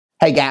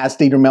Hey guys,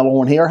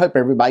 Melhorn here. Hope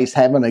everybody's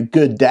having a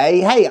good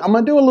day. Hey, I'm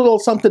going to do a little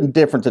something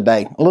different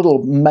today. A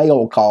little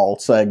mail call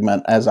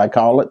segment, as I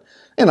call it,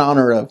 in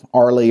honor of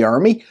Arlie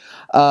Ermy.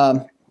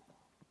 I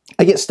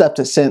get stuff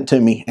that's sent to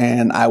me,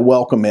 and I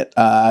welcome it.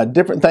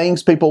 Different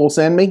things people will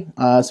send me.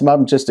 Some of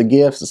them just a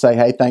gift to say,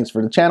 hey, thanks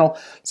for the channel.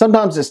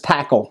 Sometimes it's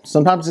tackle.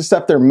 Sometimes it's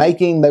stuff they're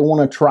making they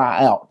want to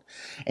try out.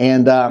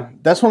 And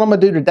that's what I'm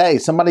going to do today.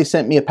 Somebody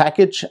sent me a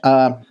package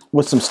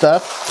with some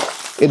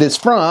stuff. It is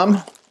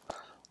from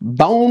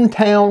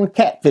Bonetown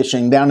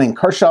Catfishing down in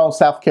Kershaw,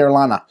 South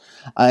Carolina.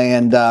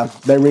 And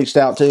they reached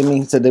out to me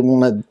and said they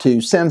wanted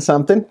to send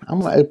something. I'm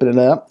going to open it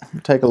up,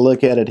 take a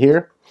look at it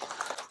here,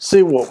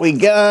 see what we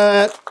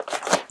got.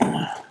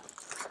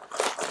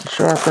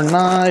 Sharper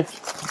knife.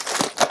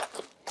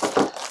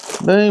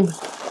 Boom.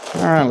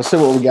 All right, let's see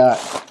what we got.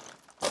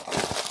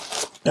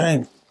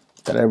 Dang,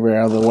 got everything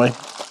out of the way.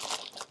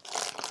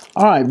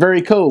 All right,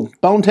 very cool.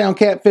 Bonetown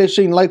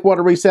Catfishing, Lake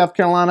Wateree, South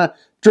Carolina.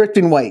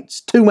 Drifting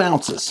weights, 2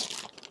 ounces.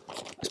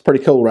 It's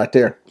pretty cool right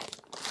there.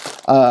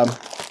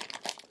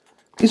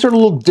 These are a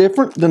little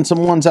different than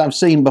some ones I've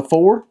seen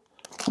before.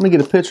 Let me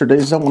get a picture of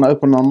these. I don't want to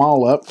open them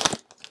all up,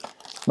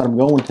 but I'm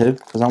going to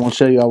because I want to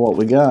show you all what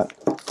we got.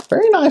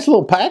 Very nice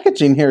little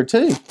packaging here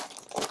too.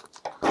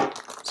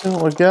 See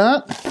what we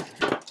got.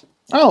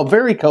 Oh,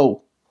 very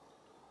cool.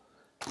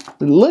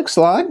 It looks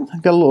like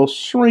I've got a little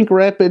shrink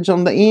wrappage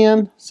on the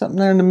end, something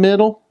there in the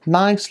middle.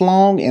 Nice,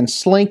 long, and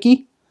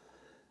slinky.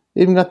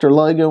 Even got their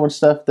logo and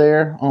stuff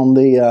there on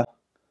the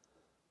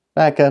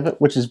back of it,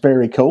 which is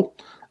very cool.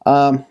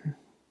 Got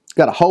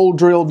a hole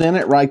drilled in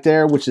it right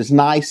there, which is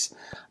nice.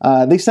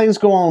 These things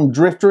go on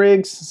drift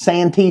rigs,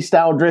 Santee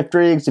style drift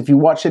rigs. If you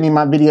watch any of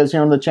my videos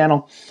here on the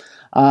channel,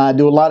 I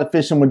do a lot of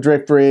fishing with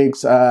drift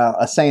rigs,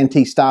 a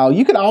Santee style.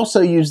 You could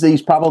also use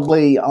these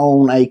probably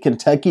on a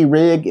Kentucky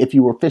rig if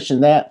you were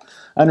fishing that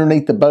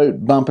underneath the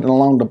boat, bumping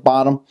along the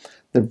bottom.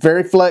 They're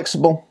very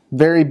flexible,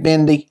 very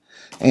bendy,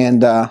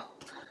 and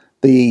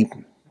the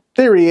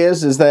theory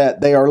is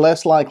that they are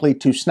less likely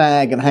to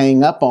snag and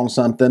hang up on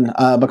something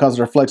because of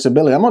their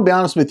flexibility. I'm going to be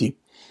honest with you.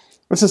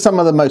 This is some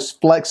of the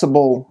most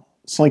flexible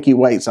slinky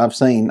weights I've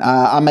seen.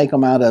 I make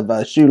them out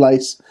of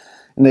shoelace,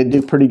 and they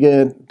do pretty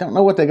good. Don't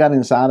know what they got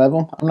inside of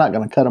them. I'm not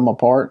going to cut them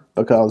apart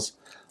because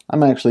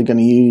I'm actually going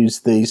to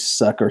use these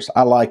suckers.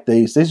 I like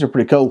these. These are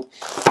pretty cool.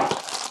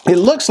 It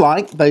looks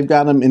like they've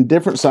got them in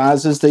different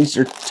sizes. These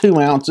are 2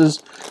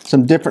 ounces.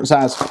 Some different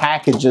size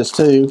packages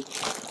too.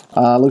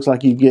 Looks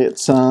like you get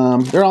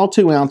some, they're all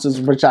 2 ounces,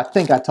 which I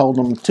think I told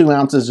them 2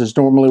 ounces is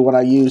normally what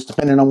I use,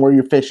 depending on where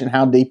you're fishing,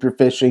 how deep you're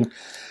fishing,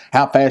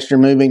 how fast you're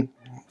moving.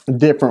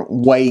 Different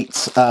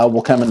weights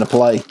will come into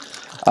play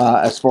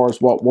as far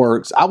as what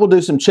works. I will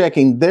do some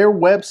checking. Their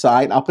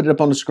website, I'll put it up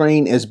on the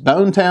screen, is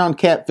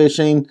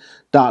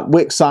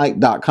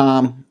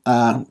bonetowncatfishing.wixsite.com.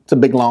 It's a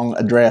big long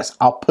address.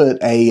 I'll put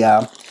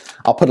a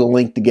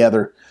link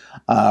together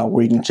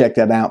where you can check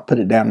that out, put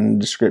it down in the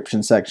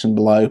description section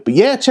below. But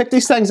yeah, check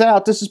these things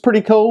out. This is pretty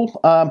cool.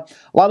 A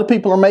lot of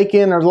people are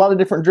making, there's a lot of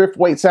different drift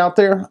weights out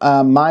there.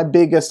 My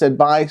biggest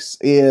advice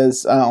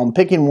is on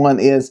picking one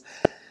is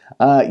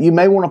you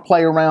may want to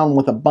play around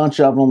with a bunch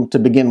of them to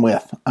begin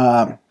with.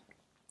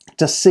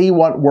 To see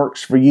what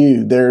works for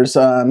you. There's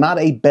not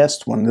a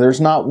best one.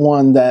 There's not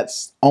one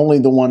that's only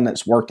the one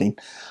that's working.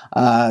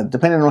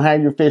 Depending on how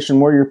you're fishing,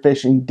 where you're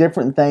fishing,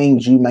 different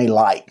things you may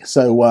like.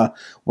 So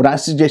what I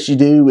suggest you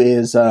do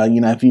is,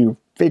 if you're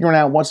figuring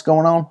out what's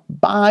going on,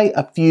 buy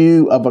a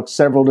few of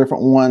several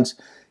different ones,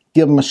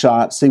 give them a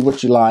shot, see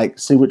what you like,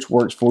 see which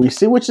works for you,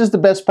 see which is the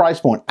best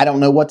price point. I don't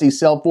know what these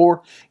sell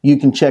for. You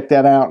can check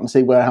that out and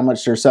see how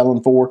much they're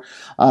selling for.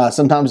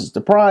 Sometimes it's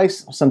the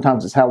price,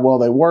 sometimes it's how well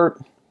they work.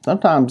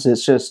 Sometimes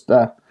it's just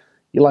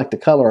you like the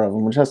color of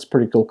them, which that's a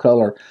pretty cool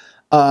color.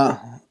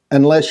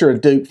 Unless you're a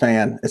Duke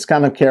fan, it's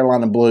kind of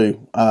Carolina blue.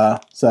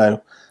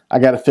 So I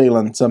got a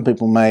feeling some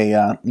people may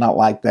not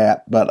like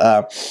that.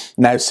 But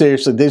no,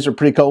 seriously, these are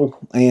pretty cool.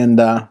 And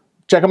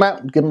check them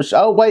out. Give them a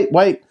shot. Oh,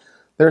 wait.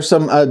 There's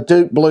some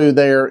Duke blue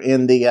there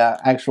in the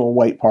actual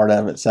weight part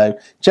of it. So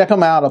check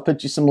them out. I'll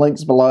put you some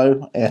links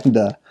below, and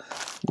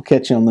we'll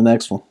catch you on the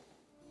next one.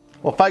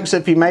 Well, folks,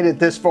 if you made it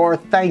this far,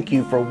 thank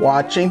you for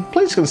watching.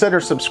 Please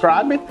consider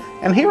subscribing,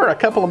 and here are a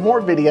couple of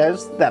more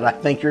videos that I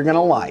think you're going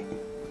to like.